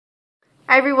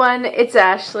Hi everyone, it's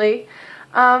Ashley.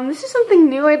 This is something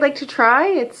new I'd like to try.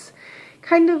 It's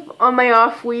kind of on my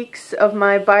off weeks of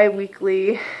my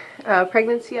bi-weekly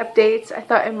pregnancy updates. I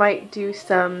thought I might do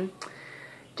some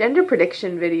gender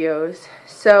prediction videos.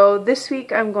 So this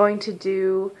week I'm going to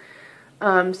do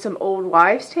some old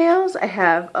wives' tales. I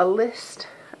have a list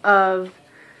of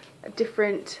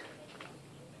different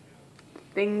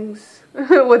things,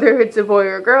 whether it's a boy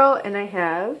or a girl, and I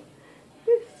have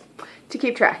this to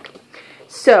keep track.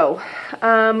 So,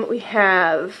 we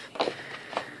have,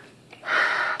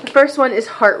 the first one is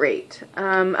heart rate.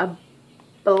 Below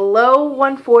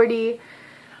 140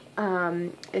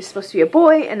 is supposed to be a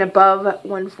boy, and above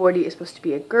 140 is supposed to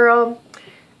be a girl.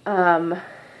 Every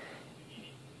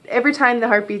time the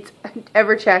heartbeat's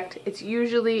ever checked, it's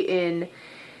usually in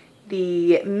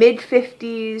the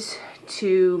mid-50s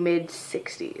to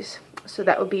mid-60s. So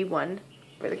that would be one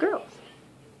for the girls.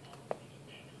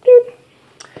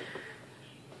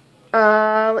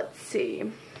 Let's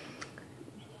see.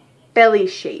 Belly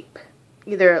shape.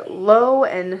 Either low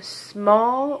and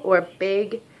small or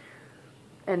big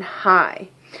and high.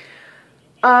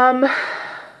 I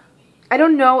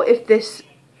don't know if this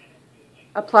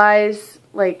applies,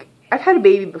 like, I've had a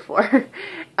baby before.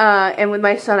 And with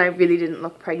my son I really didn't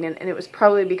look pregnant, and it was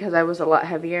probably because I was a lot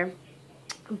heavier.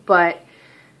 But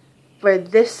for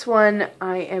this one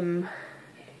I am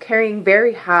carrying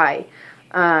very high.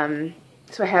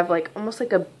 So I have like almost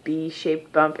like a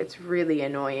B-shaped bump. It's really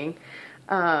annoying.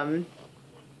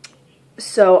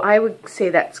 So I would say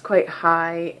that's quite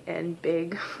high and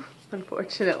big,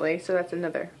 unfortunately. So that's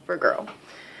another for girl.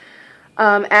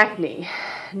 Acne.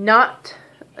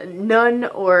 None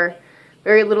or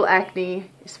very little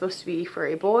acne is supposed to be for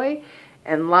a boy,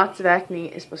 and lots of acne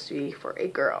is supposed to be for a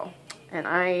girl. And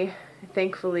I,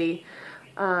 thankfully,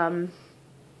 I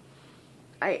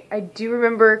do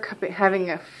remember having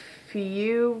a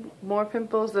few more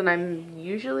pimples than I'm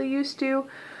usually used to,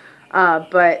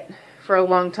 but for a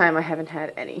long time I haven't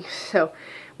had any, so,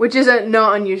 which is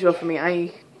not unusual for me.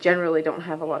 I generally don't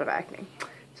have a lot of acne,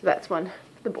 so that's one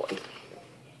for the boys.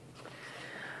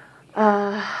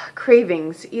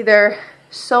 Cravings, either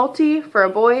salty for a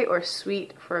boy or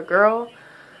sweet for a girl.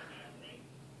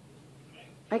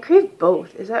 I crave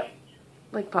both. Is that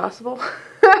like possible?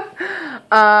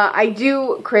 I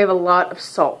do crave a lot of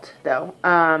salt, though.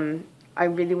 I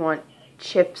really want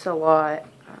chips a lot,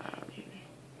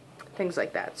 things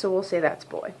like that. So we'll say that's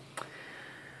boy.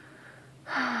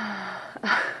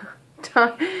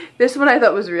 This one I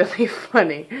thought was really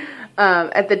funny.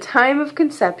 At the time of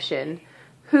conception,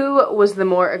 who was the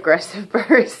more aggressive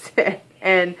person?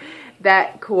 And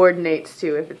that coordinates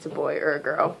to if it's a boy or a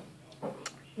girl.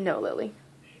 No, Lily.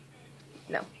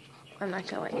 No, I'm not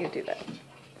gonna let you do that.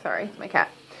 Sorry, my cat.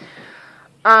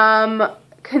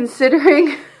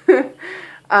 Considering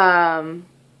I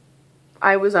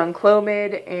was on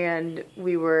Clomid and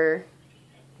we were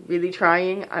really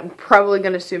trying, I'm probably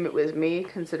going to assume it was me,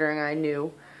 considering I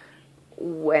knew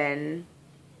when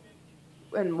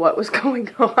and what was going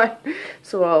on.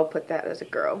 So I'll put that as a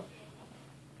girl.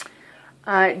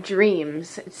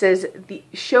 Dreams. It says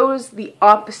shows the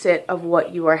opposite of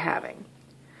what you are having.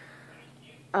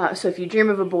 So if you dream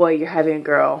of a boy, you're having a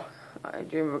girl.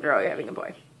 Dream of a girl, you're having a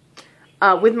boy.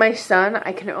 With my son,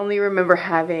 I can only remember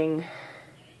having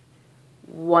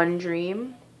one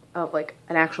dream of like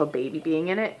an actual baby being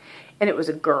in it, and it was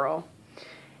a girl.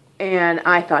 And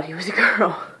I thought he was a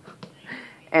girl.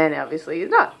 And obviously he's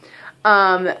not.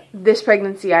 This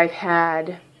pregnancy I've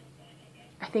had,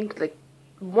 I think, like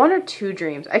 1 or 2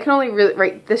 dreams. I can only really,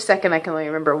 right this second I can only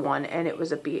remember one, and it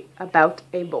was about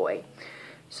a boy.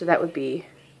 So that would be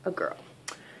a girl.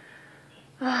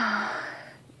 Are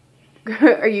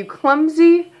you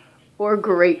clumsy or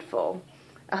grateful?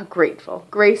 Grateful.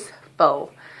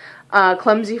 Graceful.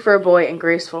 Clumsy for a boy and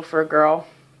graceful for a girl.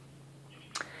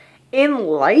 In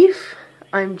life,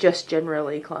 I'm just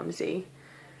generally clumsy.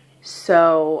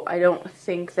 So I don't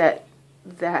think that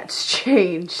that's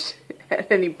changed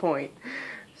at any point.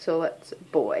 So let's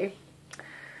boy.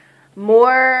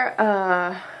 More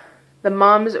the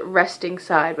mom's resting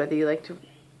side, whether you like to,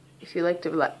 if you like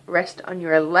to rest on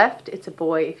your left, it's a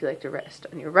boy. If you like to rest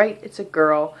on your right, it's a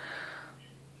girl.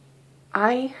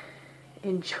 I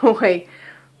enjoy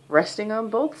resting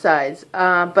on both sides,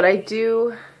 but I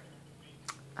do,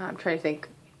 I'm trying to think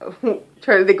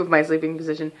of my sleeping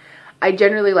position. I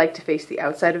generally like to face the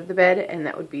outside of the bed, and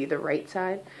that would be the right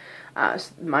side,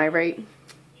 my right.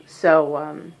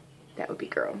 So that would be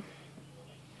girl.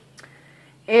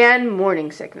 And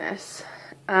morning sickness.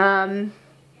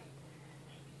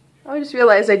 I just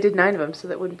realized I did 9 of them, so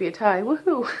that wouldn't be a tie.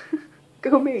 Woohoo!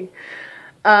 Go me.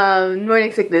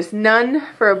 Morning sickness, none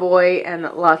for a boy and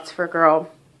lots for a girl.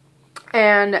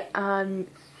 And I'm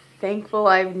thankful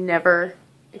I've never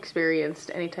experienced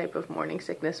any type of morning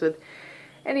sickness with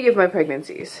any of my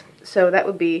pregnancies. So that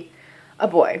would be a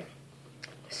boy.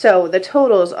 So the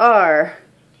totals are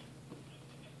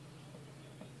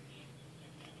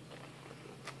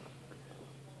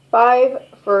 5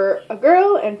 for a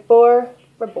girl and 4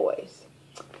 for boys.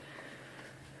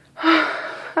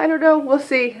 I don't know. We'll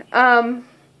see.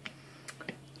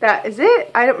 That is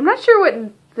it. I'm not sure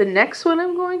what the next one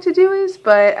I'm going to do is,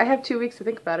 but I have 2 weeks to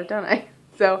think about it, don't I?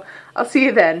 So I'll see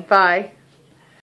you then. Bye.